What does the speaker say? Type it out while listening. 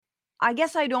I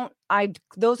guess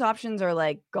those options are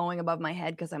like going above my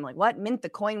head because I'm like, what? Mint the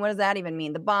coin? What does that even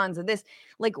mean? The bonds of this.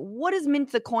 Like, what does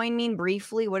mint the coin mean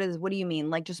briefly? What do you mean?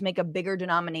 Like just make a bigger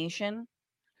denomination?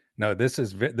 No, this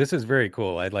is very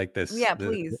cool. I like this. Yeah,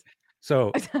 please.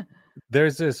 So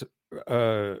there's this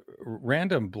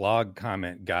random blog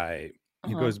comment guy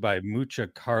who Uh-huh. goes by Mucha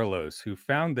Carlos, who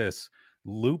found this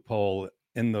loophole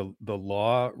in the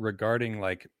law regarding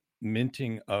like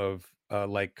minting of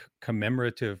like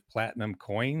commemorative platinum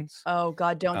coins. Oh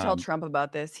God, don't tell Um, Trump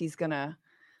about this.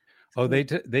 oh, they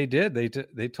did.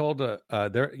 They told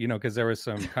there, you know, because there was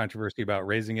some controversy about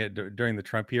raising it during the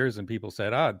Trump years, and people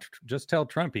said, just tell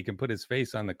Trump he can put his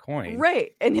face on the coin.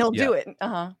 right. And he'll Yeah. do it.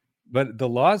 Uh-huh. But the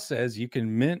law says you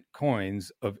can mint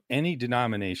coins of any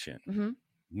denomination, Mm-hmm.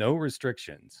 no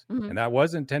restrictions. Mm-hmm. And that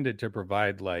was intended to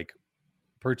provide like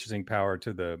purchasing power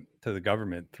to the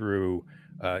government through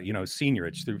you know,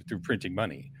 seniorage through printing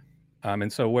money.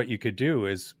 And so what you could do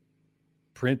is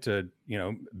print a, you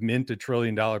know, mint $1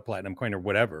 trillion platinum coin or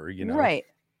whatever, you know, Right.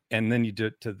 and then you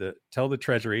tell the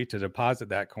treasury to deposit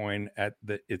that coin at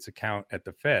its account at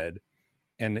the Fed.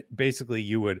 And basically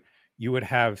you would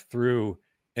have, through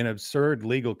an absurd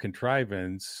legal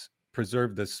contrivance,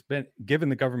 preserve given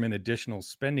the government additional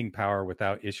spending power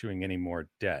without issuing any more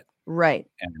debt. Right.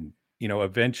 And you know,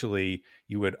 eventually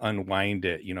you would unwind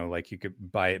it, you know, like you could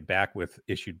buy it back with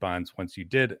issued bonds once you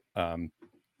did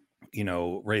you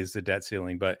know, raise the debt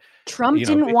ceiling. But Trump you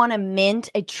know, didn't want to mint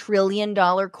 $1 trillion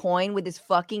coin with his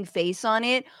fucking face on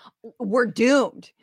it. We're doomed.